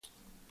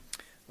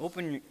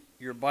Open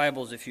your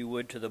Bibles, if you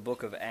would, to the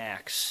book of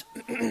Acts.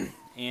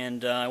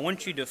 And I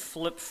want you to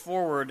flip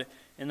forward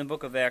in the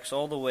book of Acts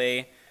all the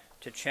way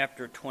to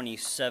chapter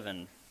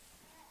 27.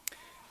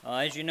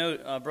 As you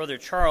know, Brother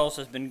Charles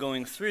has been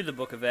going through the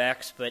book of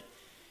Acts, but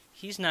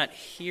he's not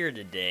here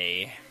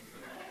today.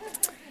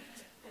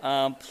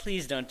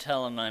 Please don't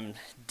tell him I'm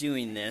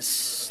doing this,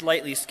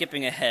 slightly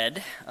skipping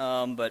ahead,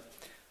 but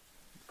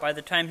by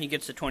the time he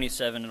gets to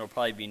 27, it'll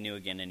probably be new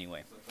again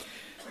anyway.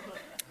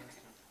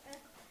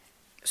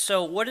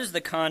 So what is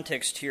the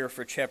context here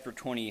for chapter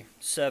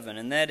 27?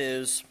 And that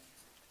is,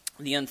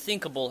 the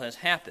unthinkable has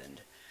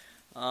happened.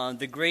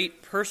 The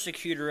great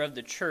persecutor of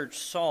the church,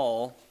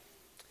 Saul,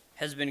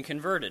 has been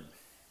converted.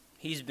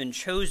 He's been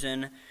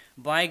chosen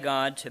by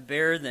God to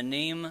bear the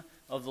name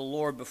of the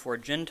Lord before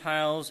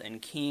Gentiles and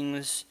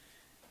kings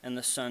and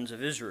the sons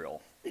of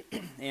Israel.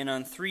 And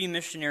on 3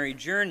 missionary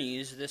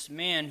journeys, this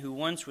man who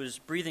once was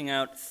breathing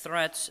out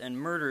threats and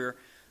murder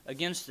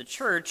against the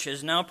church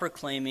is now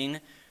proclaiming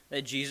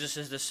that Jesus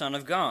is the Son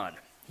of God.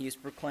 He is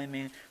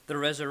proclaiming the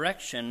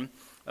resurrection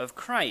of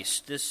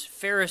Christ. This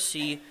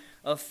Pharisee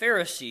of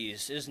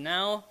Pharisees is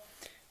now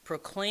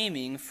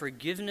proclaiming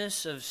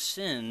forgiveness of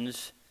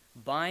sins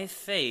by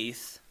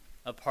faith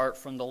apart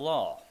from the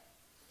law,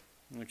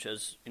 which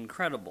is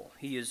incredible.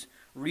 He is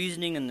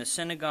reasoning in the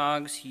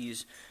synagogues.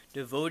 He's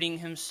devoting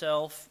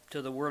himself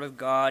to the Word of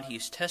God.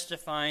 He's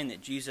testifying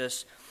that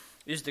Jesus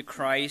is the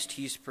Christ.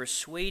 He's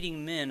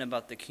persuading men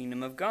about the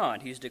kingdom of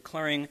God. He's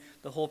declaring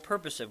the whole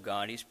purpose of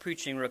God. He's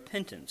preaching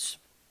repentance.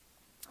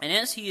 And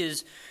as he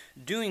is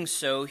doing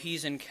so,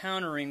 he's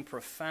encountering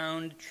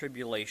profound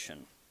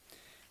tribulation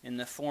in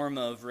the form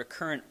of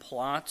recurrent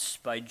plots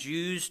by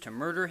Jews to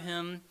murder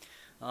him.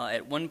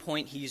 At one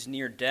point, he's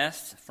near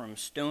death from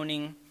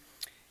stoning.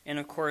 And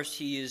of course,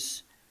 he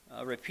is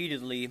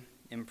repeatedly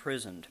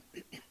imprisoned.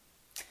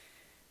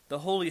 The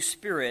Holy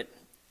Spirit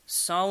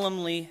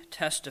solemnly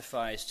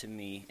testifies to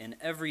me in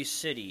every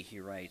city, he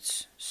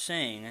writes,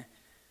 saying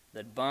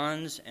that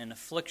bonds and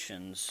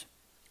afflictions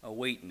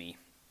await me.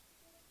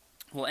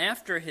 Well,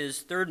 after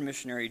his 3rd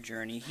missionary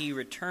journey, he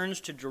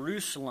returns to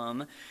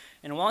Jerusalem,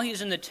 and while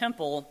he's in the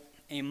temple,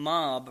 a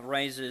mob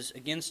rises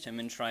against him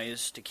and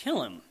tries to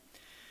kill him.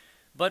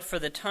 But for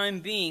the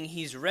time being,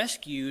 he's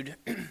rescued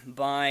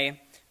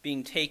by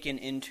being taken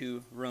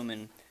into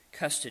Roman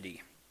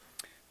custody.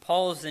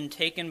 Paul is then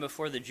taken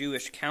before the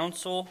Jewish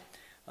council,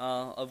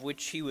 of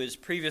which he was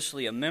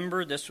previously a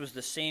member. This was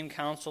the same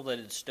council that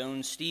had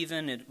stoned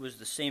Stephen. It was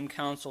the same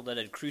council that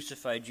had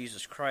crucified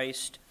Jesus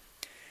Christ.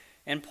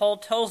 And Paul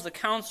tells the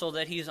council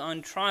that he's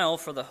on trial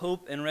for the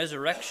hope and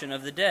resurrection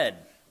of the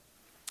dead.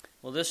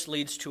 Well, this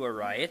leads to a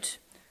riot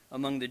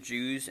among the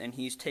Jews, and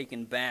he's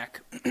taken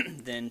back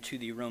then to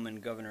the Roman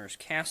governor's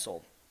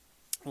castle.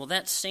 Well,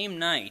 that same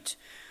night,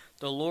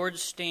 the Lord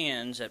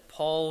stands at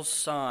Paul's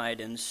side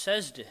and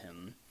says to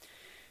him,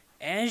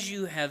 "As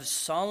you have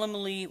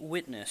solemnly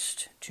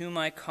witnessed to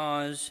my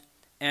cause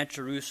at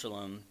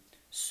Jerusalem,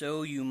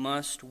 so you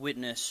must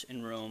witness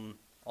in Rome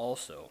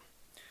also."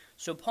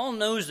 So Paul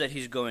knows that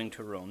he's going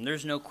to Rome.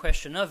 There's no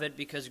question of it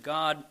because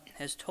God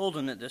has told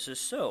him that this is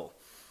so.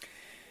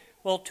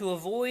 Well, to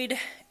avoid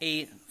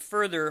a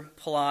further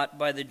plot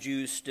by the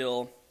Jews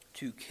still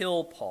to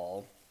kill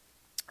Paul,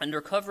 under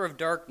cover of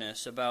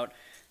darkness, about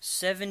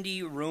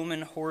 70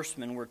 Roman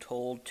horsemen, we're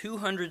told,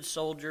 200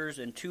 soldiers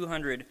and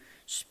 200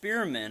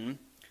 spearmen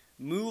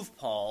move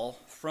Paul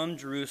from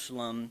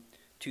Jerusalem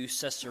to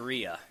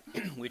Caesarea,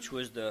 which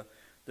was the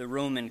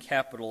Roman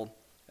capital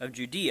of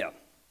Judea.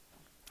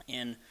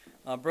 And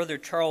Brother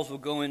Charles will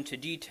go into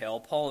detail.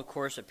 Paul, of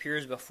course,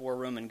 appears before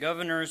Roman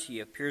governors. He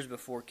appears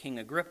before King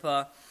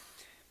Agrippa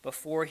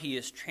before he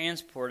is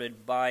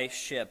transported by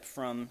ship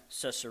from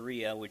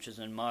Caesarea, which is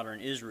in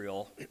modern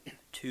Israel,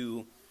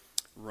 to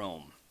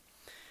Rome.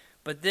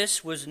 But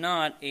this was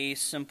not a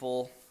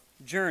simple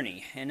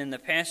journey. And in the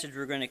passage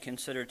we're going to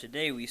consider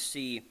today, we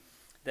see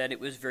that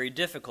it was very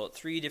difficult.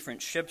 3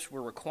 different ships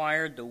were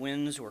required. The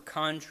winds were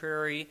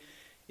contrary.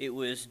 It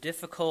was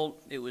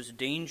difficult. It was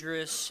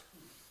dangerous.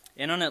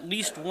 And on at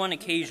least one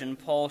occasion,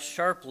 Paul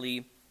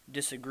sharply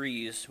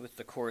disagrees with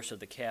the course of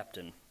the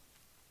captain.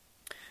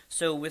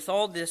 So with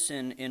all this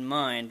in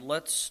mind,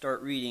 let's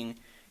start reading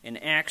in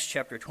Acts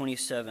chapter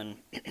 27,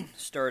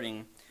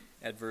 starting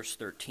at verse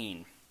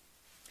 13.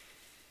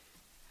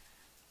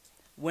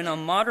 When a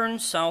modern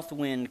south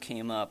wind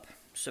came up,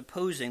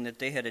 supposing that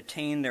they had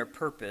attained their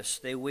purpose,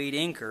 they weighed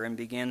anchor and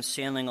began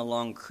sailing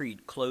along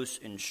Crete close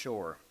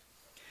inshore.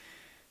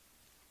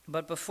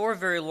 But before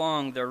very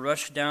long there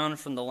rushed down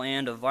from the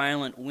land a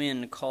violent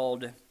wind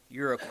called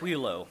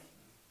Euraquilo,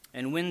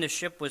 and when the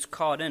ship was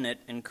caught in it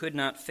and could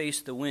not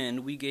face the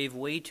wind, we gave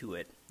way to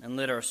it and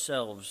let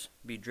ourselves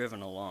be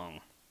driven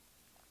along.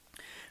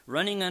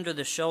 Running under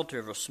the shelter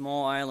of a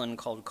small island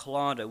called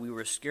Clauda, we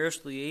were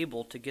scarcely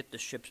able to get the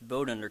ship's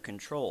boat under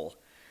control.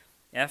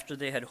 After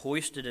they had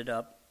hoisted it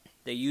up,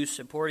 they used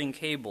supporting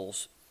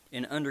cables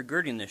in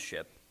undergirding the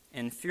ship,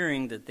 and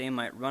fearing that they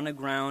might run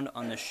aground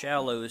on the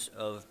shallows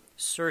of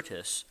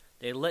Syrtis,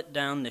 they let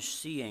down the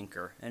sea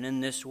anchor, and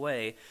in this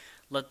way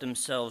let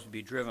themselves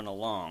be driven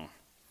along.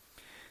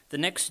 The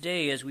next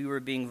day, as we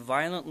were being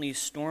violently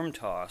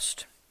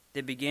storm-tossed,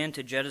 they began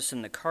to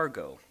jettison the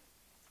cargo.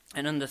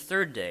 And on the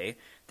third day,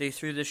 they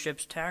threw the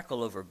ship's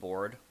tackle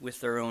overboard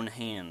with their own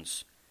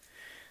hands.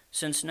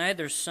 Since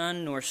neither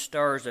sun nor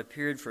stars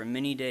appeared for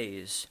many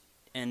days,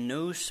 and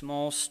no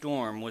small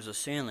storm was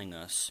assailing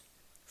us,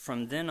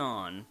 from then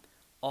on,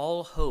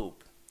 all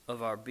hope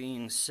of our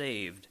being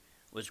saved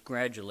was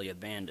gradually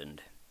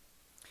abandoned.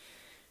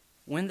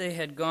 When they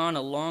had gone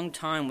a long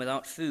time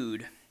without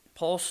food,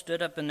 Paul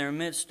stood up in their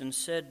midst and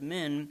said,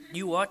 "Men,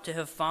 you ought to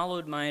have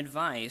followed my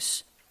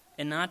advice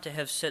and not to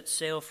have set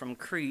sail from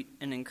Crete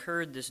and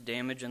incurred this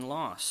damage and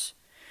loss.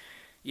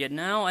 Yet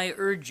now I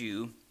urge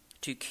you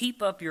to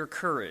keep up your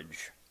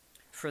courage,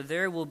 for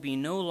there will be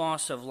no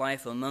loss of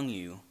life among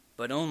you,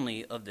 but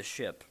only of the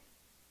ship.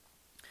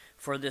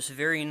 For this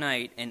very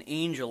night an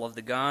angel of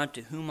the God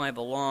to whom I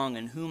belong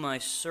and whom I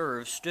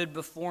serve stood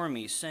before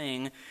me,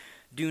 saying,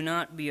 'Do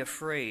not be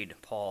afraid,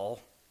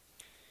 Paul.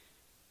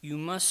 You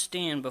must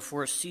stand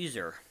before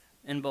Caesar,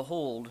 and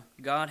behold,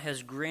 God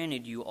has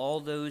granted you all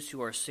those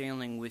who are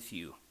sailing with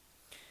you.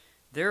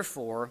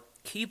 Therefore,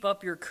 keep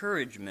up your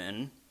courage,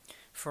 men,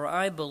 for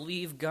I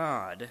believe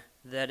God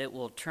that it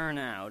will turn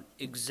out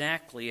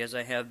exactly as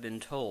I have been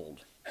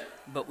told.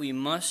 But we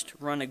must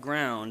run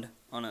aground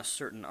on a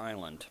certain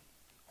island.'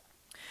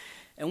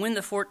 And when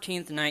the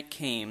 14th night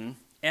came,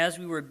 as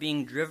we were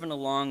being driven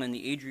along in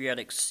the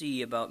Adriatic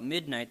Sea, about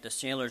midnight the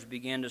sailors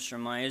began to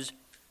surmise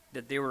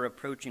that they were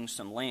approaching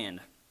some land.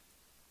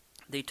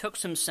 They took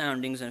some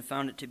soundings and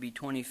found it to be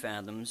 20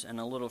 fathoms, and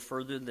a little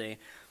further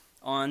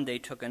they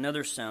took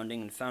another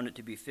sounding and found it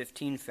to be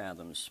 15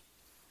 fathoms.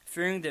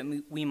 Fearing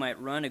that we might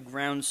run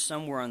aground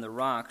somewhere on the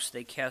rocks,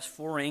 they cast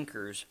 4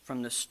 anchors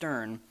from the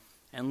stern,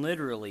 and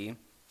literally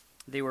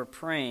they were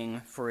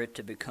praying for it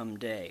to become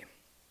day.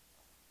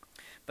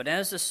 But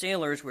as the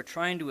sailors were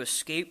trying to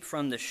escape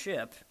from the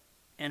ship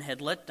and had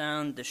let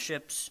down the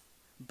ship's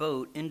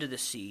boat into the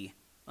sea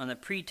on the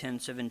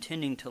pretense of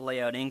intending to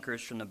lay out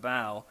anchors from the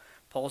bow,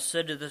 Paul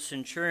said to the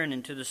centurion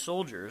and to the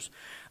soldiers,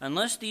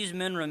 'Unless these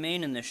men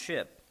remain in the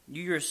ship,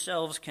 you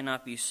yourselves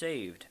cannot be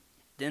saved.'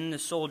 Then the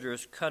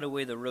soldiers cut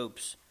away the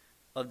ropes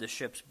of the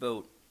ship's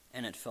boat,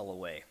 and it fell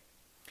away.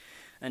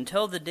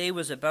 Until the day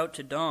was about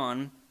to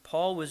dawn,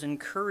 Paul was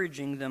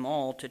encouraging them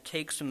all to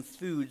take some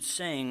food,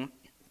 saying,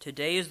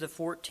 'Today is the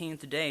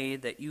 14th day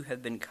that you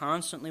have been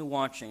constantly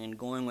watching and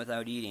going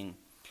without eating,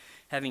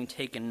 having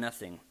taken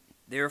nothing.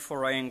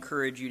 Therefore I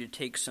encourage you to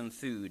take some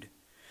food.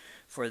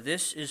 For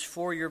this is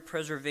for your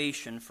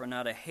preservation, for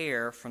not a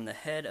hair from the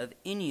head of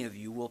any of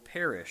you will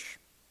perish.'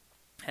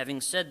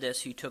 Having said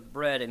this, he took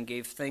bread and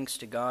gave thanks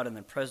to God in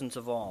the presence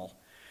of all,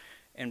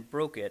 and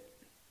broke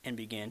it and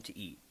began to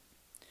eat.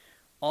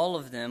 All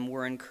of them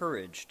were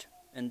encouraged,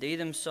 and they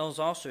themselves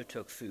also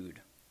took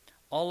food.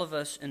 All of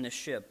us in the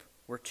ship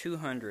were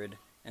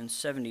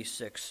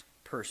 276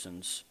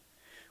 persons.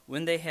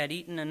 When they had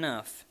eaten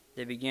enough,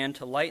 they began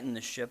to lighten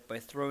the ship by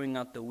throwing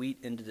out the wheat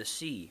into the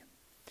sea.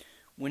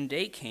 When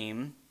day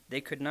came,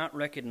 they could not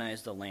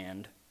recognize the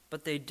land,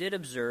 but they did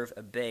observe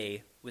a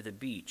bay with a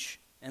beach,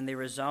 and they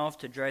resolved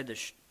to drive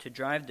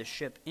the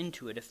ship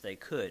into it if they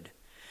could.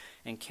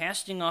 And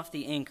casting off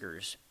the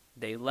anchors,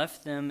 they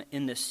left them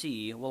in the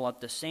sea, while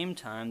at the same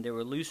time they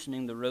were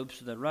loosening the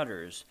ropes of the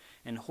rudders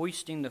and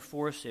hoisting the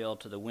foresail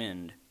to the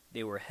wind.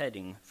 They were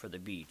heading for the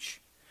beach.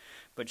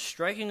 But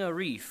striking a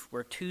reef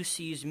where 2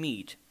 seas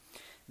meet,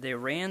 they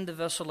ran the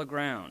vessel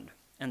aground,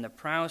 and the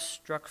prow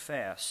struck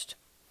fast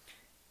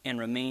and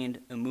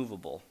remained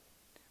immovable.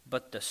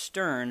 But the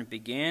stern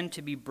began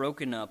to be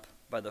broken up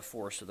by the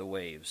force of the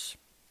waves.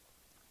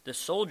 The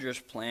soldiers'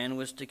 plan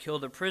was to kill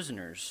the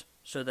prisoners,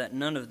 so that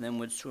none of them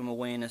would swim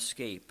away and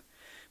escape.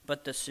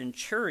 But the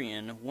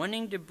centurion,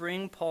 wanting to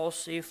bring Paul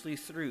safely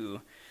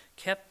through,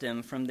 kept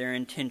them from their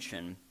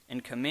intention,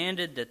 and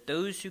commanded that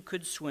those who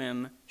could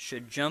swim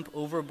should jump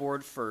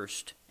overboard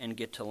first and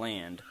get to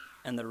land,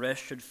 and the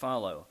rest should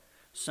follow,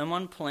 some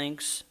on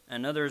planks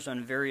and others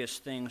on various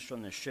things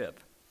from the ship.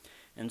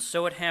 And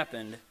so it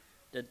happened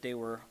that they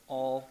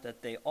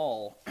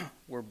all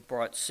were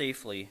brought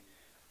safely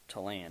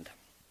to land.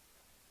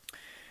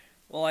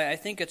 Well, I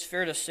think it's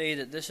fair to say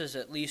that this is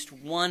at least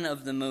one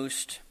of the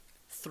most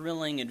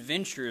thrilling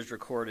adventures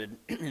recorded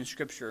in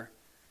Scripture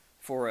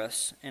for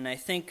us, and I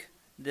think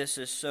this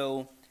is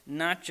so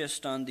not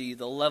just on the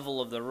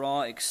level of the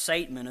raw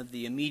excitement of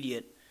the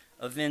immediate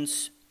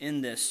events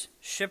in this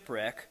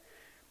shipwreck,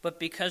 but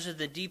because of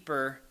the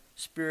deeper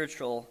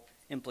spiritual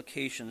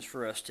implications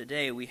for us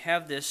today. We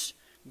have this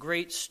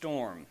great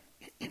storm,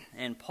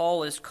 and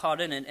Paul is caught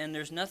in it, and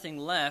there's nothing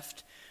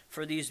left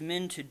for these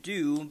men to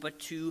do but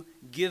to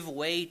give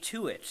way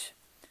to it,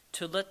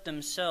 to let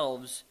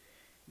themselves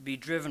be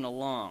driven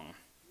along.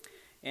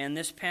 And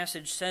this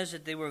passage says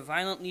that they were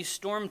violently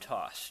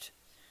storm-tossed.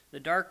 The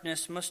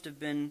darkness must have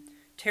been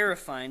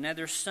terrifying.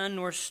 Neither sun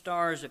nor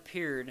stars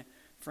appeared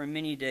for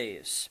many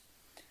days.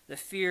 The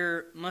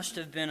fear must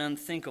have been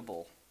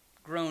unthinkable.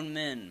 Grown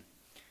men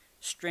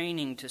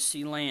straining to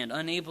see land,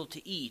 unable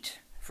to eat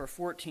for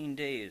 14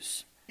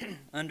 days.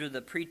 Under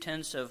the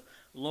pretense of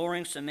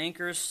lowering some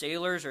anchors,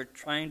 sailors are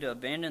trying to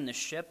abandon the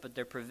ship, but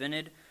they're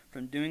prevented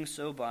from doing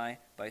so by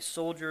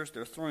soldiers.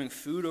 They're throwing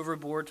food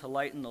overboard to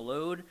lighten the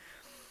load.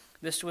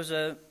 This was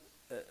a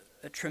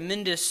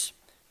tremendous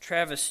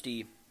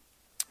travesty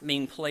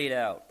being played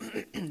out.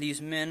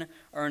 These men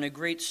are in a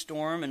great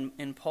storm,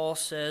 and Paul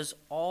says,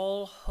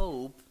 all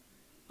hope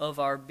of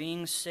our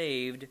being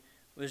saved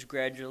was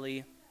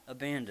gradually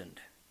abandoned.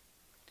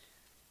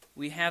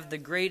 We have the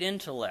great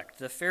intellect,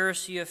 the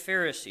Pharisee of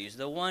Pharisees,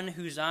 the one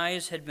whose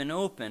eyes had been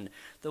opened,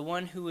 the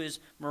one who is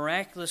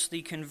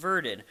miraculously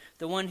converted,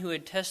 the one who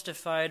had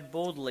testified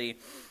boldly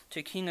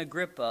to King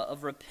Agrippa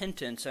of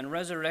repentance and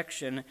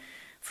resurrection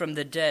from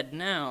the dead.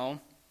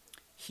 Now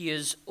he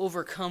is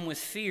overcome with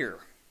fear,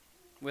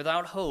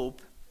 without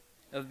hope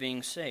of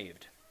being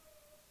saved.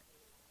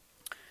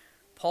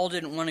 Paul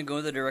didn't want to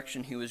go the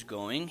direction he was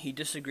going. He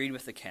disagreed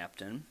with the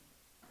captain.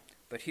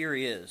 But here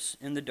he is,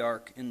 in the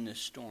dark, in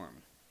this storm.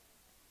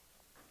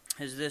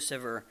 Has this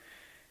ever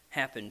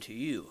happened to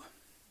you?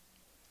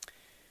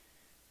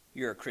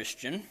 You're a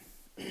Christian.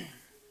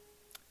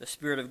 The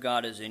Spirit of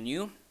God is in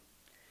you.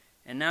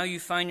 And now you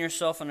find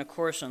yourself on a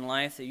course in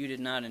life that you did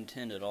not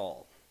intend at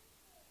all.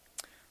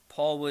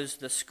 Paul was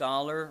the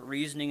scholar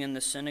reasoning in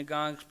the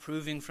synagogues,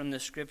 proving from the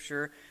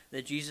Scripture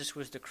that Jesus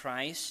was the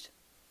Christ.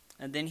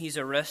 And then he's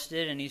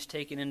arrested and he's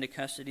taken into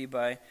custody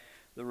by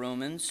the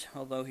Romans,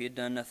 although he had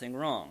done nothing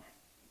wrong.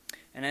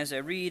 And as I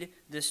read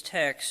this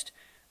text,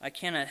 I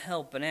cannot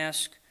help but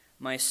ask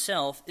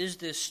myself, is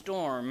this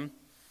storm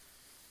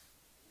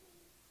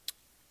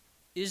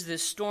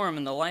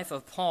in the life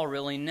of Paul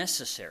really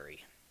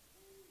necessary?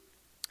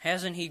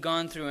 Hasn't he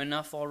gone through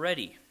enough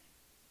already?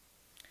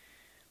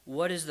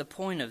 What is the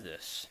point of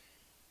this?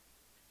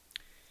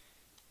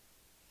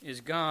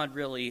 Is God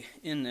really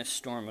in this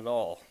storm at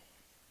all?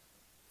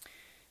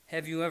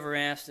 Have you ever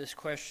asked this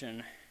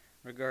question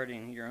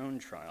regarding your own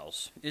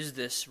trials? Is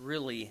this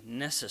really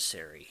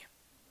necessary?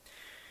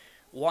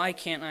 Why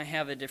can't I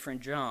have a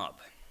different job?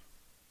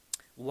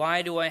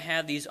 Why do I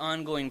have these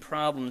ongoing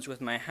problems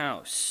with my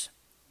house?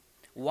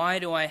 Why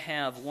do I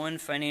have one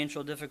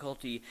financial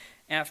difficulty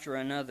after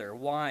another?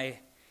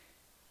 Why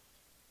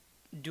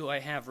do I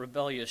have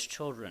rebellious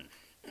children?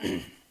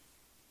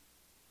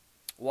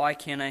 Why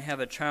can't I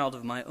have a child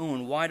of my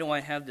own? Why do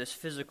I have this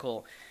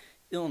physical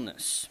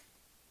illness?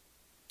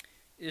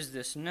 Is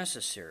this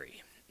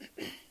necessary?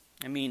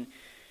 I mean,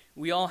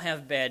 we all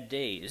have bad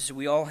days.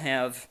 We all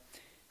have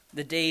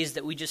the days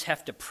that we just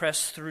have to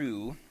press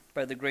through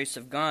by the grace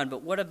of God.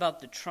 But what about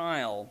the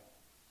trial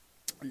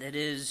that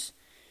is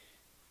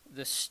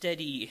the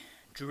steady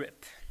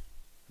drip,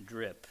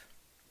 drip,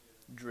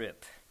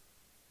 drip?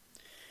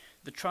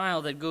 The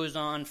trial that goes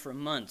on for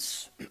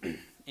months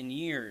and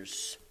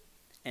years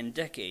and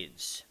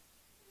decades.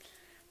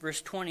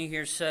 Verse 20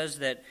 here says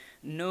that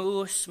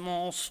no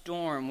small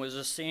storm was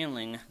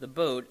assailing the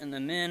boat and the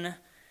men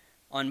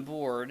on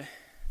board,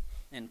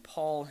 and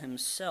Paul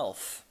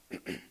himself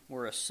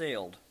were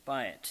assailed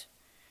by it.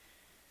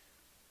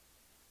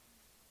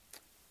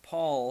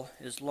 Paul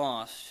is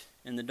lost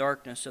in the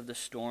darkness of the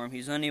storm.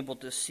 He's unable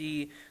to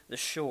see the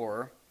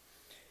shore,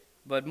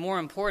 but more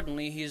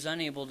importantly, he is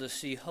unable to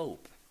see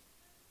hope.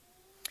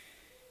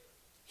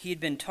 He had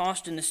been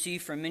tossed in the sea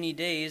for many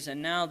days,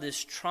 and now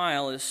this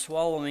trial is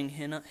swallowing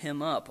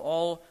him up.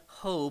 All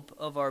hope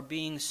of our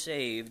being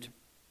saved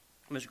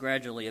was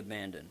gradually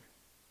abandoned.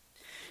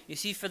 You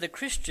see, for the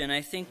Christian,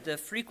 I think the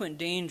frequent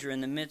danger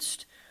in the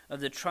midst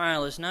of the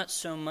trial is not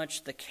so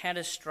much the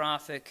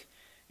catastrophic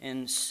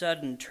and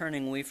sudden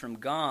turning away from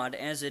God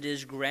as it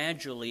is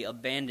gradually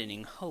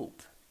abandoning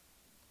hope.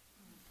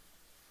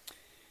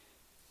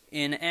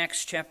 In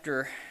Acts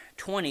chapter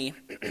 20,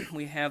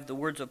 we have the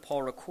words of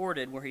Paul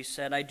recorded where he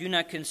said, I do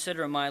not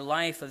consider my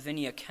life of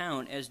any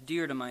account as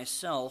dear to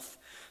myself,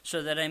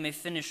 so that I may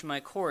finish my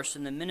course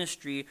in the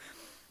ministry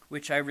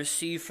which I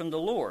received from the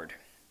Lord.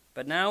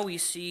 But now we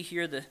see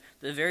here the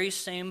very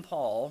same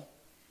Paul,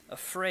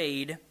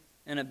 afraid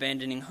and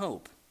abandoning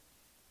hope.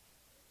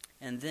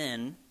 And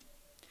then,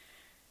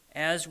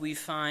 as we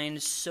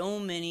find so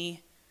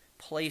many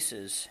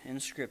places in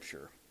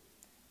Scripture,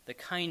 the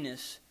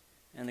kindness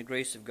and the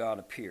grace of God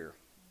appear.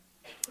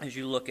 As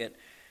you look at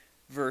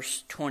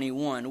verse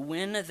 21,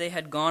 when they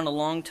had gone a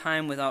long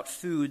time without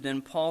food,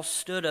 then Paul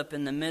stood up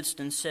in the midst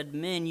and said,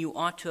 Men, you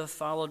ought to have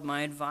followed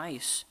my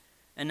advice,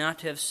 and not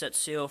to have set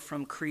sail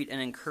from Crete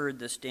and incurred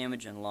this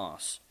damage and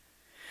loss.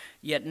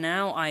 Yet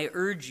now I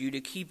urge you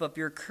to keep up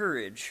your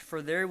courage,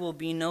 for there will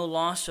be no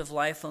loss of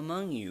life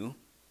among you,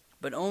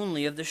 but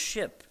only of the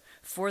ship.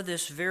 For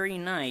this very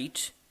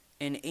night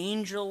an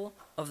angel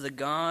of the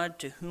God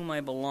to whom I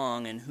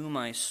belong and whom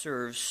I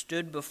serve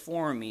stood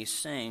before me,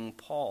 saying,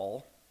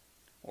 Paul,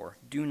 or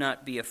do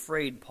not be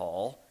afraid,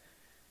 Paul,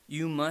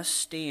 you must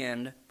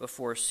stand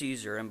before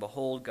Caesar, and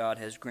behold, God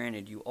has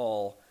granted you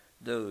all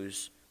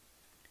those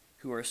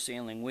who are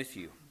sailing with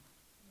you.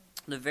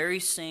 The very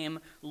same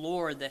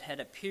Lord that had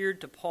appeared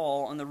to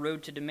Paul on the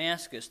road to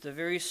Damascus, the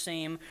very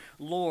same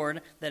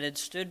Lord that had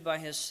stood by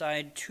his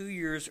side 2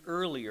 years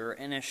earlier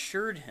and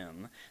assured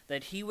him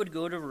that he would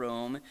go to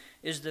Rome,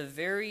 is the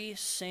very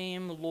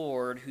same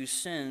Lord who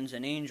sends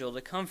an angel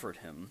to comfort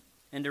him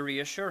and to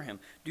reassure him.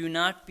 Do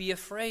not be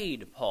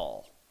afraid,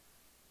 Paul.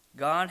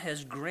 God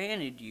has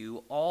granted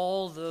you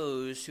all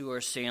those who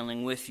are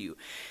sailing with you.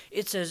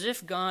 It's as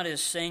if God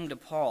is saying to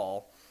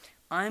Paul,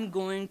 I'm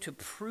going to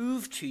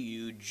prove to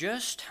you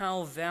just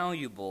how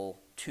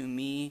valuable to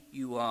me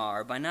you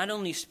are by not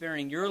only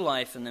sparing your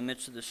life in the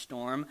midst of the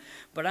storm,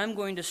 but I'm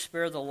going to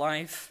spare the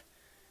life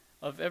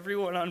of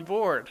everyone on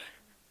board.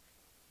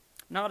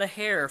 Not a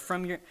hair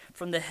from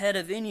the head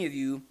of any of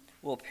you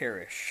will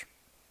perish.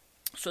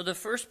 So the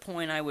first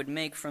point I would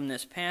make from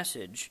this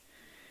passage,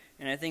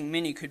 and I think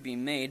many could be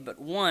made, but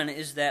one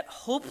is that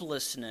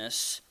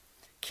hopelessness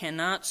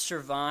cannot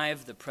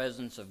survive the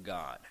presence of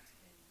God.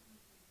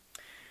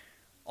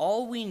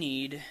 All we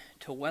need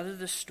to weather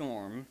the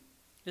storm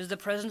is the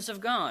presence of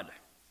God.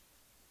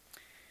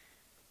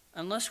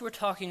 Unless we're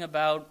talking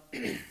about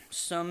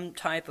some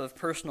type of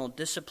personal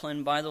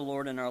discipline by the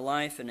Lord in our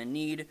life and a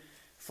need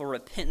for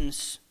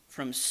repentance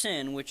from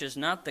sin, which is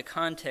not the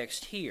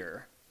context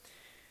here,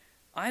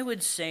 I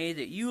would say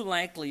that you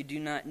likely do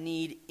not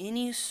need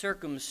any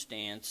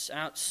circumstance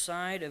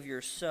outside of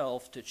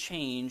yourself to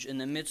change in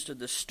the midst of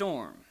the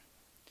storm.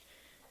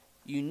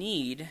 You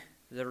need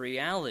the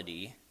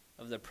reality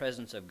of the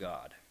presence of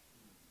God.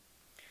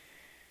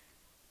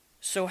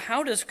 So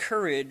how does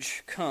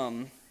courage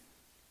come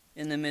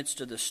in the midst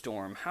of the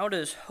storm? How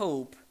does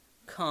hope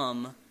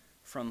come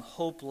from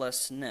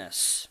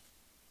hopelessness?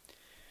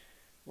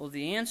 Well,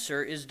 the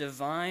answer is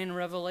divine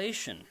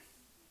revelation.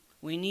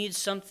 We need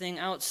something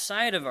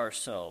outside of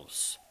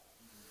ourselves.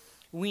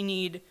 We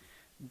need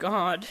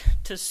God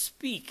to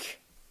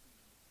speak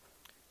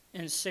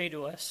and say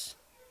to us,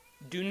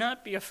 do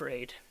not be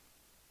afraid.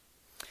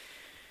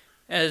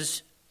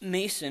 As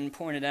Mason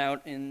pointed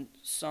out in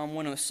Psalm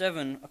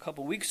 107 a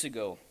couple weeks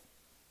ago,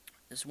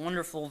 this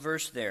wonderful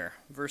verse there,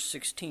 verse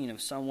 16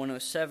 of Psalm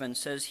 107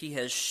 says, he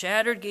has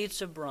shattered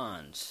gates of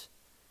bronze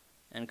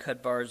and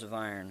cut bars of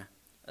iron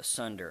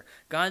asunder.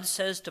 God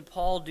says to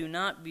Paul, do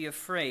not be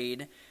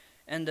afraid,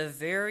 and the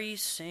very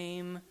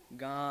same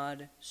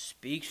God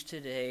speaks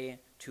today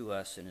to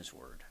us in his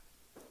word.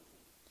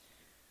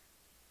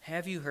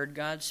 Have you heard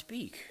God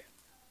speak?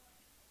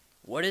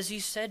 What has he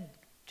said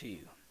to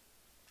you?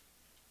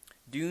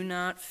 Do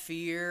not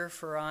fear,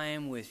 for I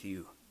am with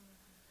you.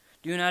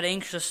 Do not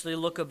anxiously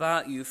look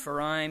about you, for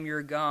I am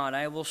your God.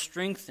 I will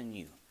strengthen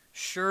you.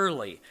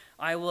 Surely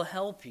I will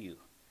help you.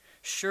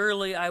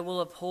 Surely I will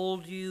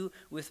uphold you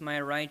with my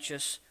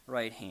righteous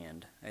right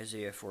hand.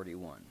 Isaiah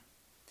 41.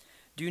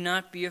 Do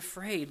not be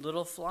afraid,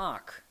 little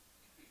flock,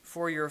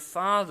 for your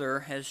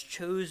Father has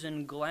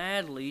chosen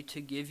gladly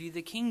to give you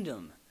the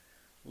kingdom.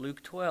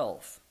 Luke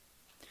 12.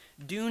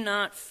 Do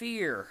not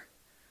fear,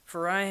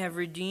 for I have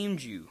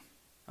redeemed you.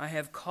 I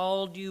have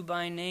called you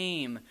by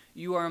name.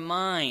 You are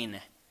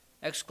mine.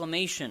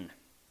 Exclamation.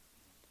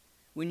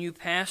 When you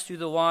pass through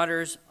the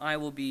waters, I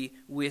will be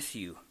with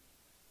you.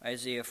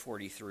 Isaiah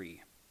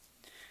 43.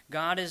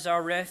 God is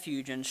our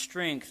refuge and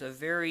strength, a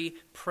very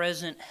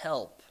present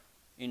help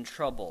in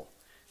trouble.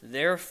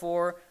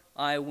 Therefore,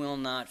 I will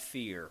not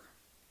fear.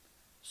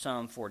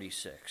 Psalm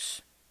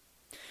 46.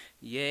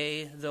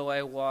 Yea, though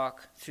I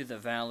walk through the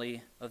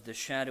valley of the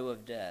shadow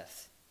of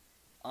death,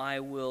 I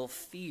will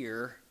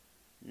fear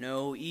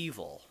no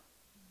evil,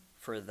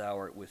 for thou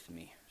art with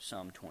me.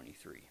 Psalm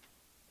 23.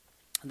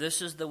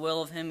 This is the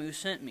will of him who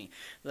sent me,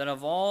 that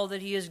of all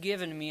that he has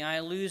given me I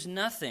lose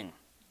nothing,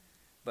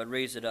 but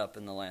raise it up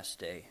in the last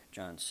day.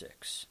 John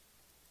 6.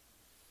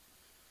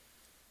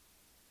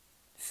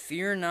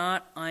 Fear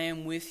not, I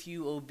am with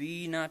you, O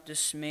be not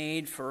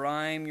dismayed, for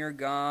I am your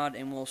God,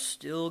 and will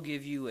still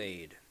give you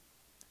aid.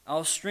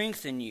 I'll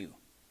strengthen you,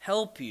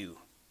 help you,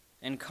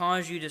 and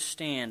cause you to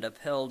stand,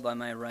 upheld by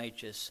my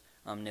righteous,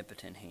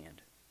 omnipotent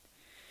hand.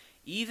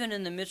 Even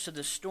in the midst of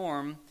the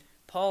storm,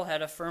 Paul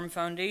had a firm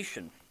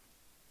foundation.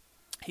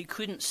 He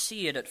couldn't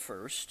see it at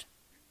first,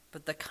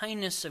 but the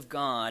kindness of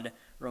God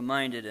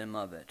reminded him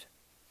of it.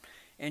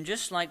 And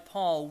just like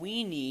Paul,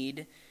 we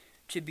need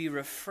to be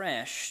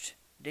refreshed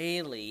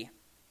daily,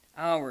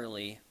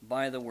 hourly,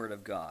 by the Word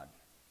of God.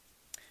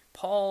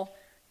 Paul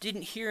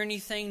didn't hear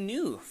anything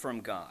new from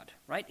God,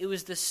 right? It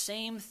was the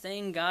same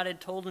thing God had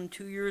told him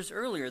 2 years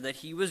earlier, that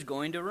he was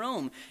going to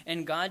Rome.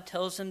 And God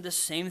tells him the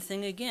same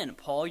thing again.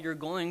 Paul, you're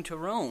going to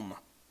Rome.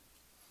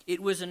 It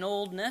was an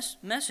old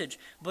message,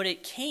 but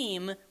it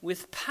came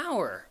with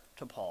power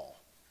to Paul.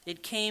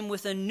 It came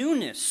with a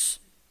newness.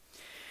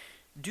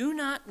 Do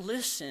not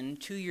listen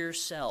to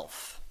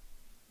yourself.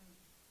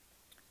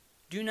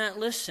 Do not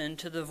listen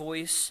to the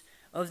voice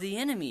of the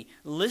enemy.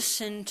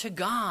 Listen to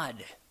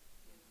God.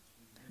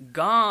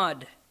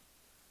 God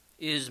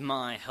is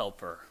my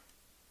helper.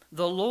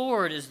 The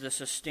Lord is the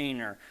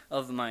sustainer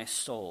of my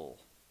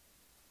soul.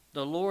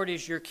 The Lord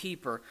is your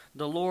keeper.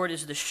 The Lord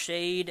is the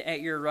shade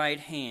at your right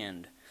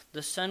hand.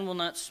 The sun will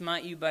not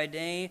smite you by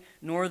day,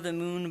 nor the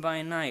moon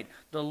by night.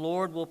 The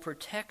Lord will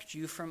protect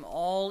you from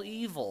all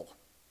evil.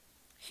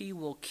 He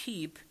will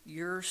keep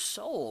your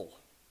soul.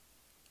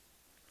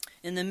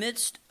 In the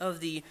midst of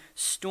the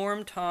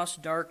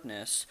storm-tossed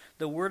darkness,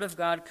 the Word of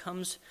God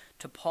comes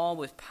to Paul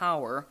with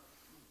power,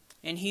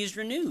 and he's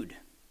renewed.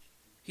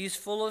 He's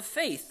full of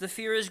faith. The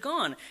fear is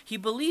gone. He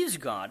believes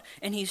God,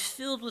 and he's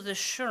filled with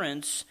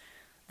assurance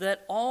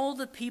that all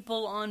the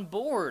people on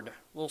board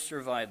will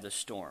survive the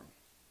storm.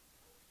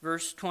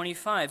 Verse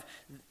 25,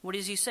 what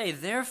does he say?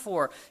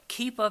 Therefore,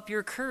 keep up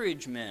your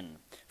courage, men,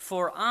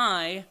 for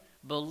I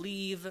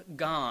believe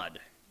God,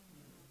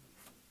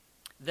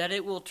 that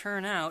it will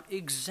turn out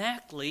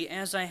exactly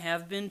as I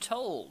have been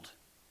told.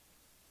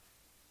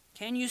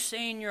 Can you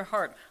say in your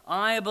heart,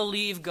 I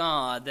believe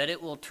God, that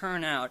it will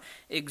turn out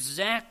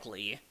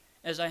exactly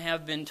as I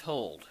have been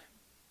told?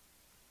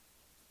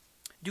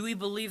 Do we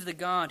believe the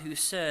God who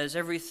says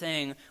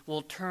everything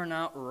will turn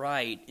out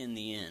right in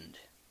the end?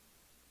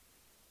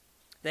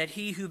 That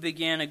he who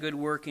began a good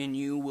work in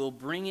you will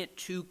bring it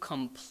to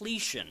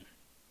completion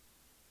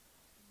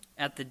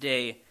at the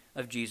day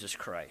of Jesus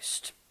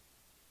Christ.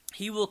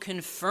 He will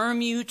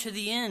confirm you to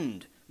the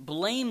end,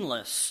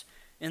 blameless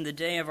in the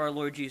day of our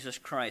Lord Jesus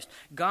Christ.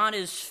 God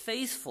is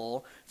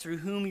faithful, through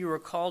whom you are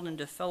called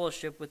into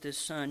fellowship with his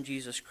Son,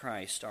 Jesus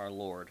Christ, our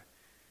Lord.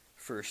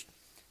 1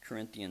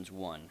 Corinthians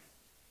 1.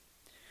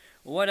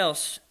 What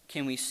else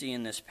can we see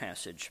in this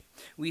passage?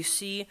 We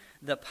see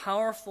the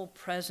powerful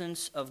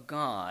presence of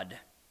God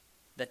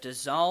that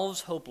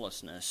dissolves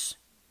hopelessness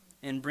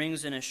and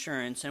brings an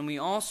assurance, and we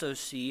also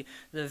see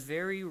the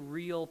very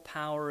real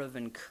power of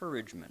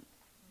encouragement.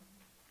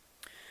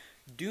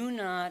 Do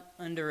not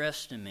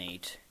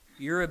underestimate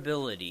your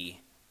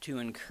ability to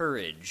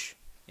encourage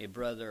a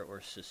brother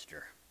or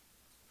sister.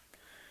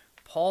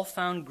 Paul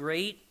found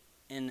great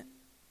and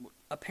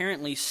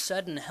apparently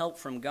sudden help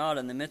from God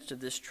in the midst of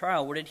this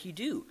trial. What did he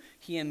do?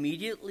 He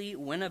immediately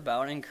went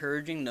about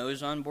encouraging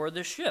those on board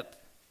the ship.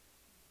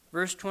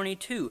 Verse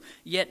 22,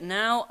 yet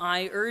now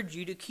I urge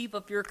you to keep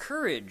up your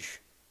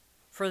courage,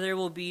 for there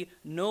will be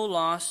no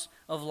loss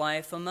of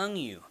life among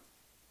you.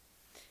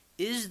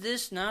 Is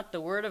this not the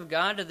word of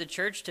God to the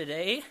church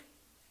today?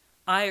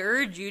 I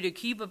urge you to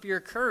keep up your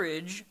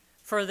courage,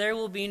 for there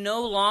will be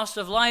no loss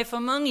of life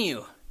among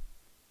you.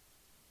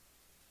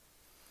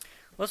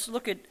 Let's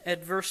look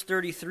at verse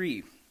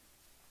 33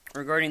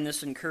 regarding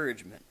this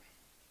encouragement.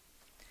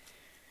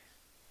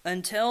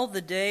 Until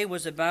the day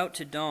was about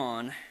to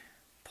dawn,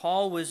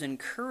 Paul was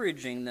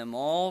encouraging them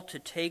all to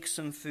take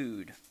some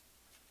food,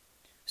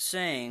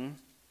 saying,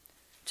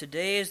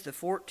 today is the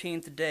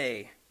 14th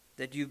day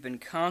that you've been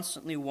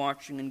constantly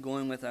watching and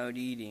going without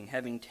eating,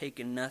 having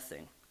taken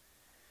nothing.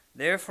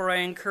 Therefore I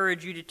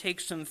encourage you to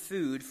take some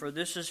food, for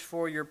this is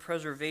for your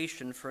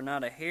preservation, for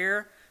not a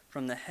hair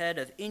from the head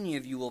of any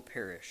of you will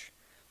perish.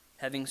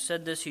 Having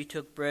said this, he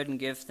took bread and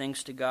gave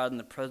thanks to God in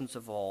the presence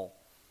of all,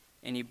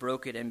 and he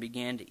broke it and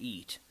began to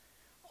eat.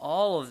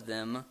 All of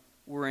them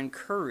were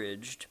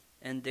encouraged,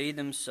 and they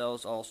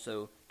themselves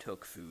also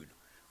took food.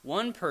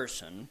 One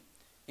person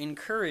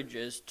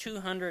encourages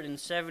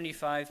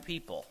 275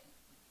 people.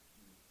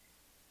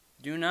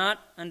 Do not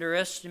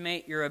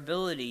underestimate your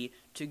ability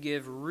to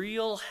give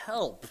real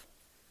help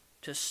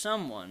to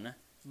someone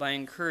by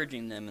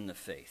encouraging them in the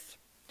faith.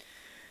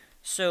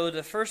 So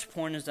the first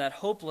point is that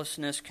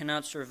hopelessness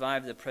cannot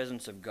survive the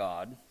presence of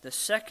God. The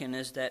second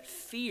is that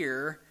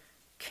fear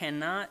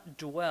cannot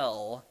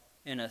dwell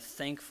in a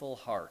thankful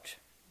heart.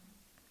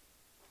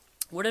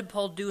 What did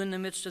Paul do in the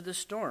midst of the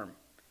storm?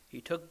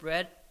 He took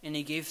bread and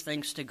he gave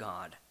thanks to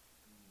God.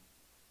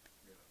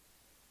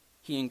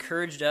 He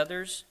encouraged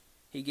others,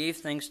 he gave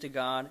thanks to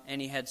God,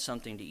 and he had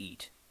something to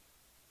eat.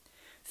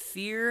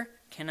 Fear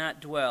cannot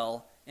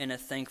dwell in a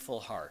thankful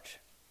heart.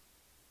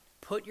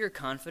 Put your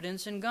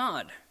confidence in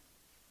God.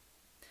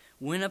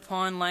 When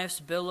upon life's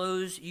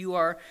billows you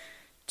are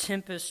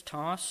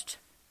tempest-tossed,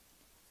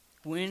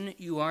 when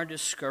you are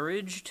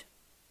discouraged,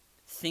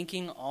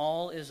 thinking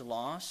all is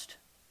lost,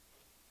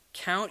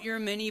 count your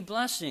many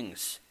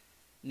blessings,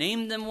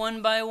 name them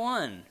one by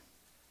one,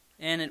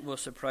 and it will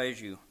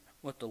surprise you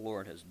what the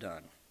Lord has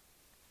done.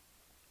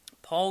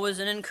 Paul was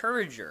an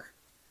encourager.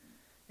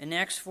 In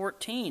Acts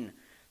 14,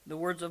 the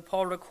words of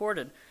Paul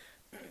recorded,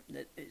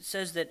 it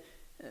says that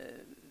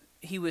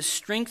he was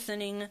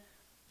strengthening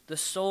the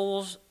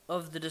souls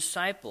of the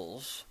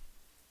disciples,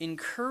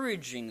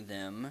 encouraging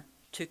them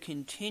to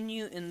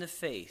continue in the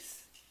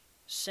faith,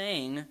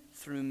 saying,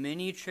 through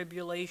many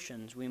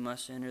tribulations we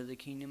must enter the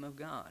kingdom of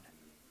God.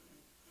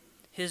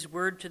 His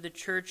word to the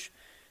church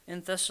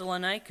in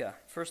Thessalonica,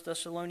 1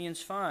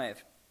 Thessalonians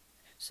 5,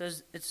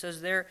 it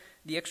says there,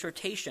 the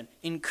exhortation,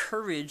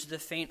 encourage the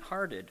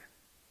faint-hearted.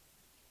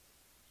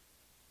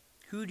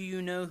 Who do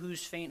you know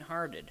who's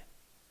faint-hearted?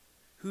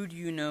 Who do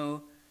you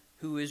know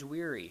who is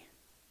weary?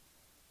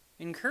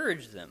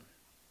 Encourage them.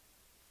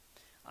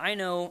 I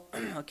know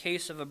a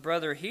case of a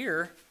brother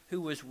here who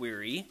was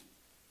weary,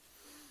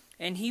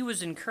 and he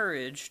was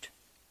encouraged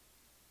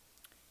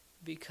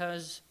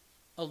because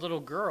a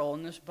little girl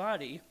in this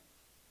body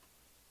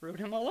wrote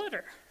him a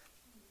letter.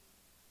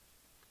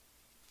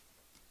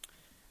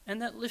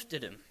 And that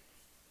lifted him.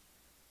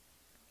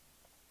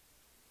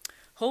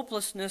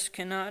 Hopelessness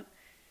cannot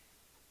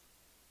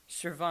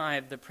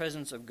survive the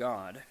presence of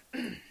God.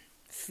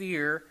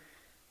 Fear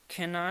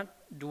cannot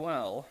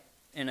dwell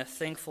in a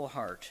thankful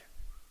heart.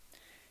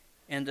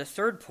 And the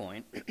third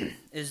point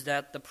is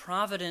that the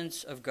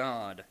providence of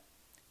God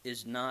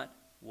is not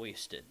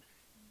wasted.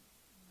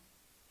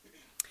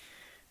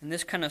 And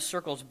this kind of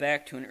circles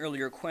back to an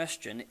earlier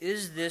question.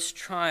 Is this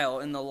trial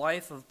in the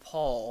life of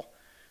Paul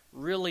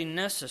really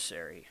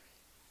necessary?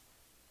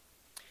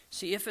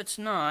 See, if it's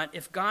not,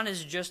 if God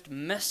is just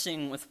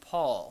messing with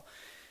Paul,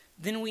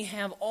 then we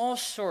have all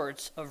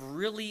sorts of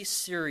really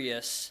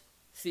serious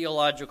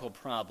theological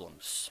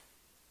problems.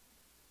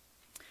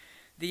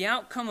 The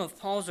outcome of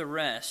Paul's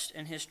arrest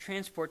and his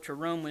transport to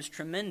Rome was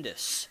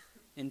tremendous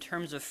in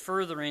terms of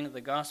furthering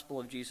the gospel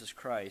of Jesus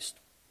Christ.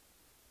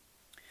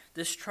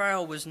 This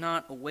trial was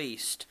not a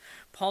waste.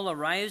 Paul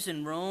arrives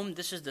in Rome.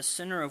 This is the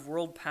center of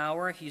world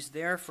power. He's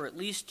there for at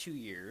least 2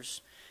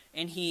 years.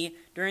 And he,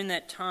 during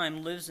that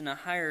time, lives in a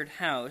hired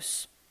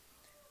house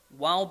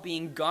while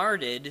being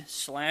guarded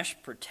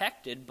 /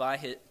 protected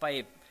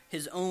by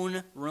his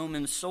own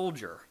Roman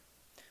soldier.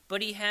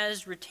 But he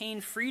has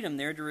retained freedom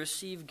there to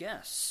receive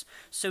guests.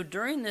 So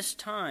during this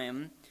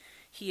time,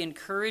 he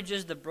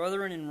encourages the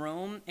brethren in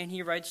Rome, and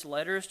he writes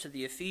letters to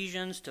the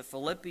Ephesians, to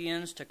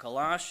Philippians, to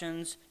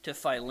Colossians, to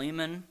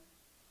Philemon.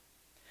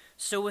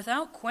 So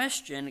without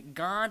question,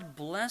 God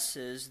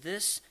blesses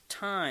this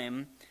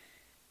time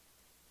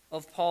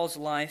of Paul's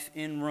life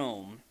in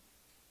Rome.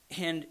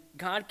 And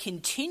God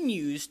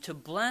continues to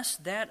bless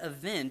that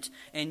event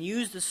and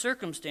use the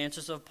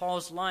circumstances of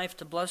Paul's life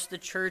to bless the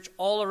church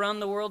all around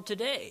the world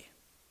today.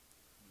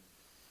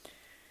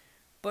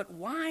 But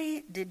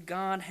why did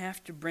God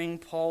have to bring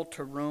Paul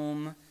to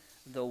Rome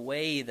the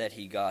way that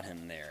he got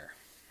him there?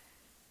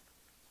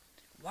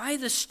 Why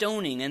the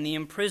stoning and the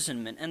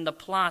imprisonment and the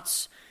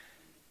plots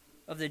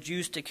of the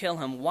Jews to kill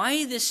him?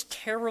 Why this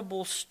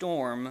terrible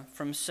storm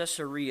from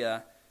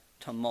Caesarea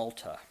to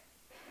Malta?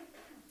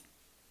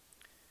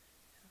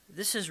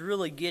 This is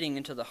really getting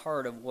into the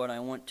heart of what I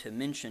want to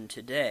mention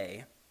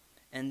today,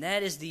 and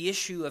that is the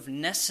issue of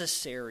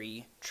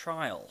necessary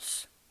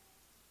trials.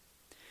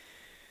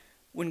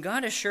 When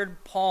God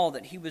assured Paul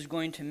that he was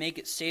going to make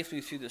it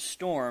safely through the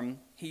storm,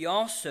 he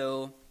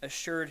also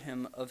assured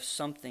him of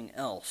something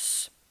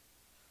else.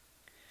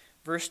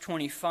 Verse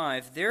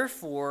 25,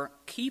 "Therefore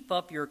keep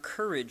up your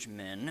courage,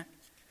 men,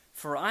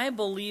 for I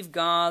believe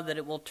God that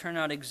it will turn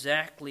out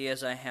exactly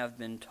as I have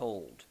been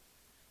told.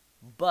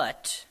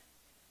 But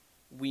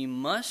we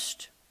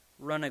must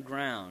run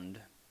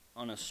aground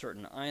on a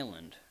certain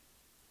island."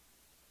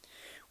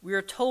 We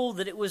are told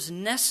that it was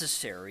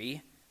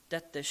necessary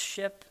that the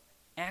ship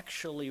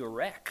actually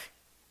wreck.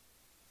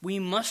 We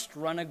must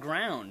run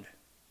aground.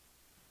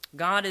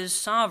 God is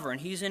sovereign.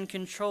 He's in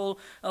control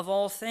of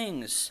all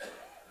things.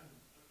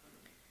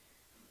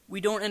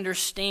 We don't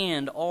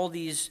understand all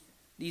these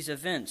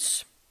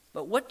events.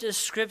 But what does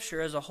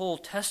Scripture as a whole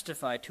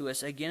testify to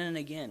us again and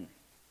again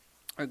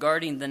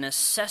regarding the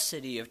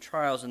necessity of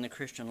trials in the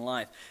Christian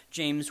life?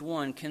 James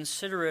 1,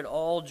 "Consider it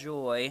all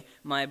joy,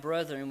 my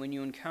brethren, when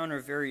you encounter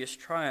various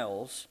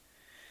trials,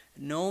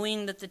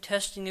 knowing that the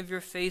testing of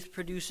your faith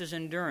produces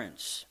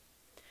endurance.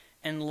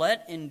 And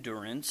let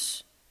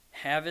endurance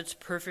have its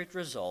perfect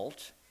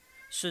result,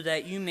 so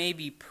that you may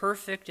be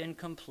perfect and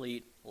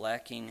complete,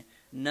 lacking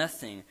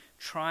nothing."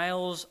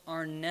 Trials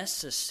are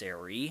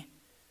necessary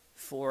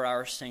for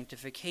our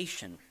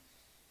sanctification.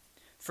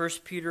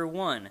 1 Peter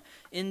 1,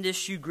 "In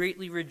this you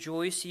greatly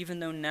rejoice, even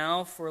though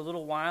now for a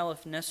little while,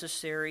 if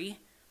necessary,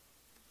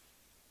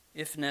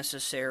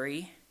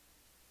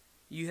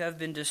 you have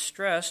been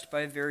distressed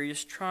by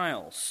various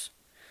trials,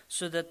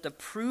 so that the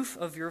proof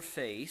of your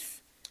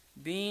faith,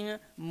 being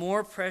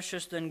more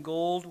precious than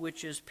gold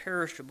which is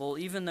perishable,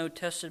 even though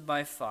tested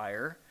by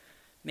fire,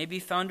 may be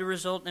found to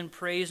result in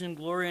praise and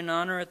glory and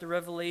honor at the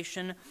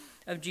revelation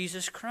of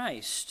Jesus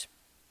Christ."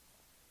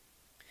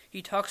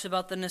 He talks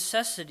about the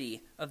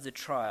necessity of the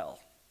trial,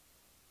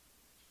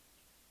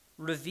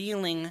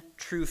 revealing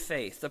true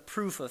faith, the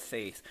proof of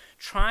faith.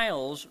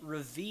 Trials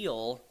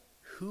reveal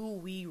who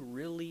we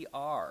really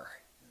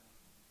are.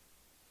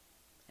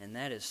 And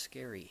that is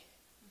scary.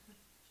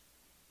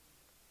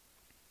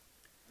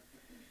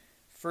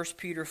 1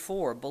 Peter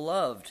 4,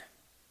 "Beloved,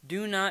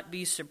 do not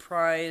be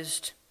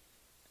surprised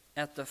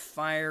at the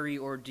fiery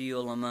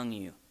ordeal among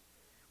you,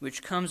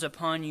 which comes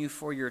upon you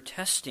for your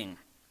testing,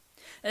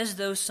 as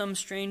though some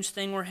strange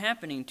thing were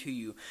happening to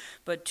you.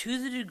 But to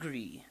the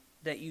degree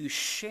that you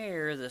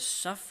share the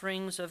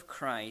sufferings of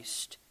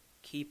Christ,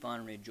 keep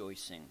on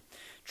rejoicing."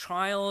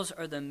 Trials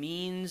are the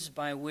means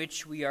by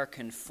which we are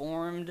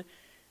conformed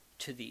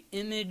to the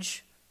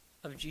image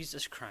of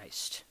Jesus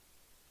Christ.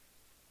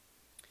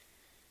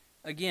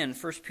 Again,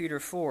 1 Peter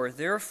 4,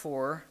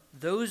 "Therefore,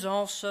 those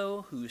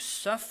also who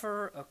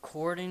suffer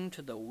according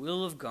to the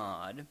will of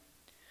God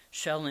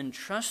shall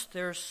entrust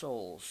their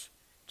souls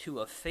to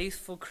a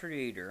faithful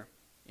Creator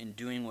in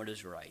doing what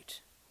is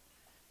right."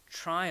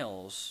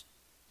 trials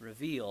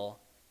reveal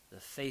the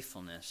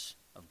faithfulness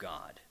of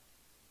God.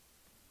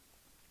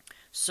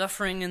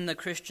 Suffering in the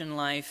Christian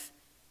life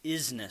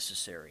is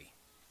necessary.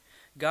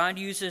 God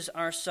uses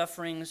our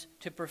sufferings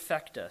to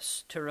perfect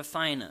us, to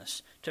refine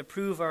us, to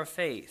prove our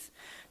faith.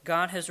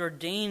 God has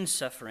ordained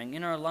suffering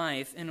in our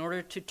life in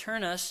order to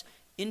turn us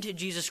into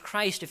Jesus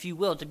Christ, if you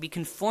will, to be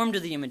conformed to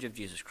the image of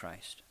Jesus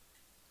Christ.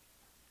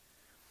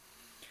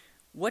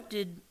 What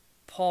did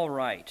Paul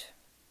write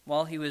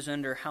while he was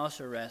under house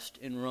arrest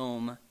in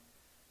Rome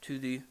to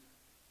the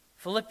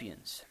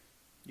Philippians?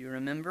 Do you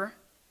remember?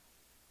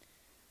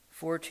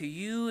 For to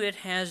you it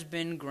has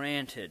been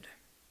granted,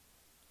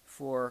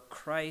 for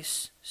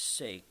Christ's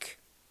sake,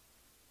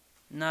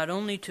 not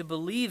only to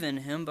believe in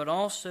him, but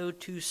also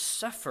to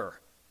suffer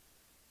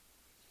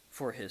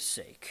for his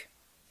sake,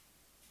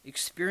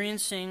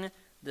 experiencing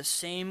the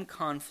same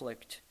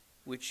conflict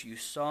which you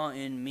saw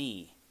in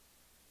me,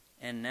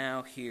 and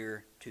now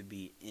hear to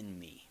be in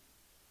me.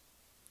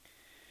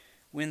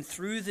 When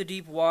through the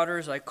deep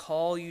waters I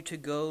call you to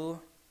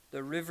go,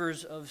 the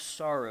rivers of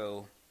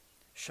sorrow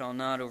shall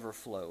not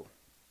overflow.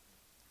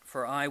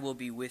 For I will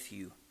be with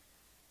you,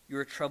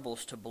 your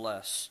troubles to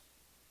bless,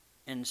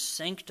 and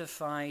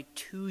sanctify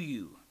to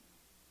you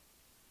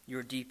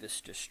your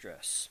deepest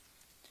distress.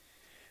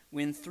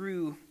 When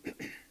through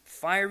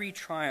fiery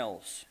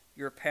trials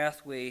your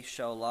pathway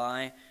shall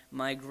lie,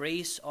 my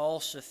grace all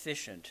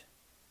sufficient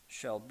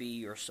shall be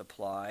your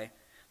supply.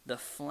 The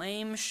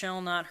flame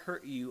shall not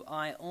hurt you,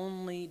 I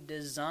only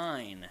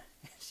design.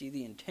 See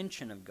the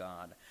intention of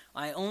God.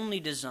 I only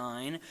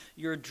design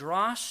your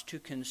dross to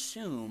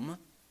consume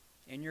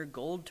and your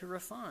gold to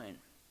refine.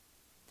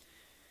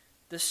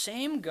 The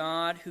same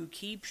God who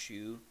keeps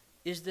you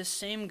is the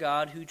same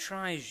God who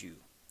tries you,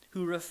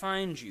 who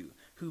refines you,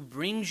 who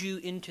brings you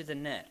into the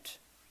net.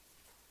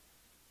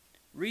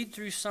 Read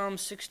through Psalm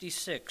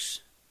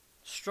 66.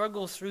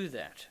 Struggle through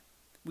that.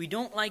 We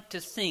don't like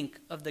to think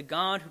of the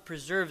God who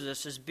preserves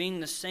us as being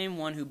the same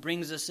one who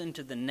brings us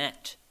into the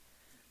net.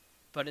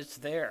 But it's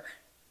there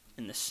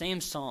in the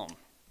same psalm.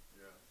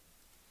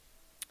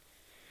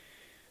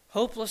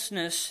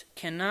 Hopelessness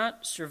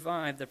cannot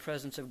survive the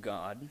presence of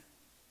God.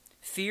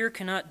 Fear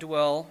cannot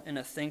dwell in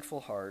a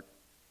thankful heart.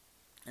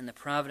 And the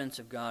providence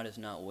of God is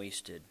not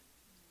wasted,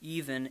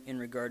 even in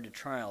regard to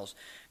trials.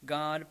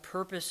 God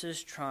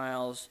purposes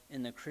trials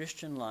in the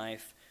Christian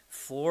life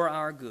for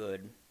our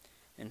good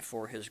and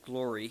for his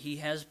glory. He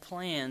has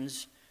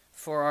plans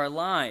for our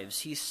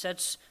lives. He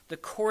sets the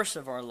course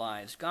of our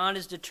lives. God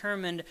has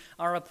determined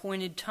our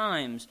appointed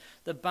times,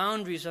 the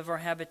boundaries of our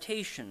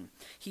habitation.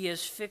 He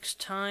has fixed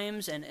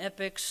times and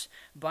epochs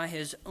by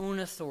his own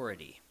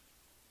authority.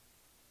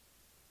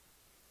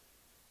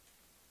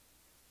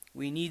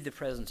 We need the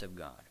presence of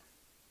God.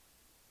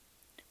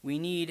 We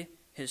need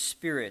his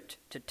Spirit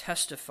to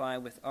testify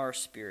with our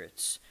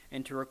spirits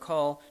and to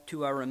recall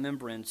to our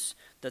remembrance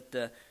that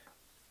the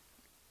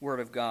Word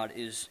of God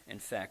is in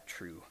fact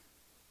true.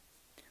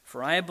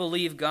 For I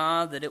believe,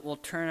 God, that it will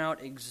turn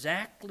out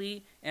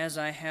exactly as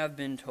I have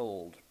been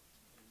told.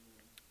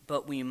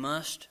 But we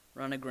must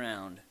run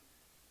aground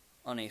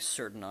on a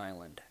certain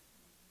island.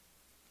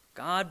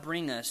 God,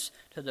 bring us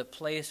to the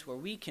place where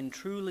we can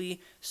truly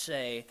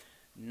say,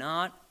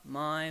 not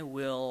my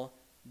will,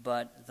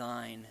 but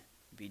thine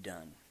be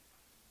done.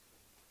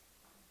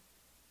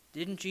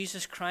 Didn't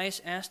Jesus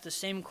Christ ask the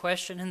same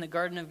question in the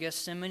Garden of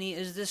Gethsemane?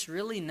 Is this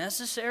really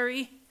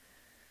necessary?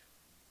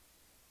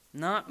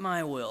 Not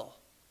my will,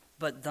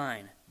 but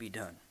thine be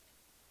done.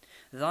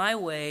 Thy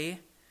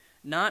way,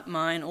 not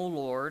mine, O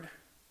Lord,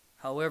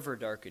 however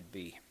dark it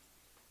be.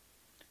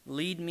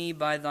 Lead me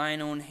by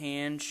thine own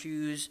hand,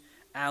 choose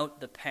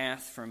out the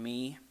path for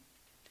me.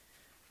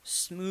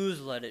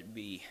 Smooth let it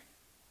be,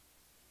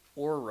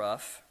 or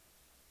rough,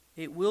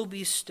 it will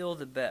be still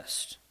the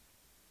best.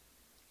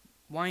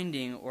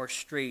 Winding or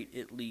straight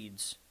it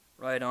leads,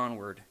 right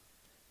onward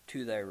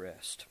to thy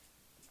rest.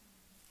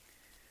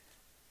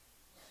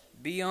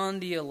 Be on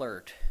the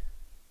alert.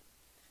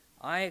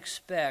 I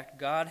expect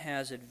God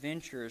has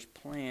adventures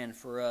planned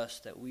for us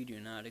that we do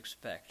not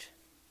expect.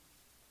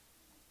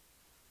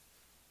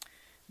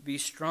 Be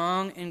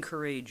strong and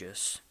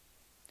courageous.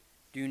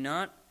 Do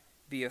not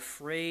be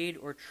afraid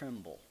or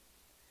tremble.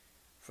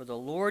 For the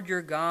Lord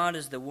your God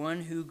is the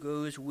one who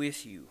goes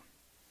with you.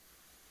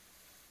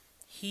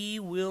 He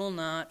will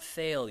not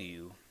fail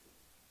you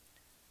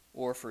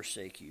or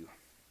forsake you.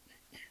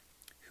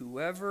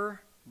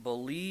 Whoever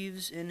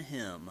believes in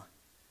him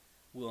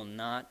will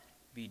not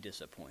be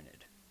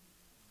disappointed.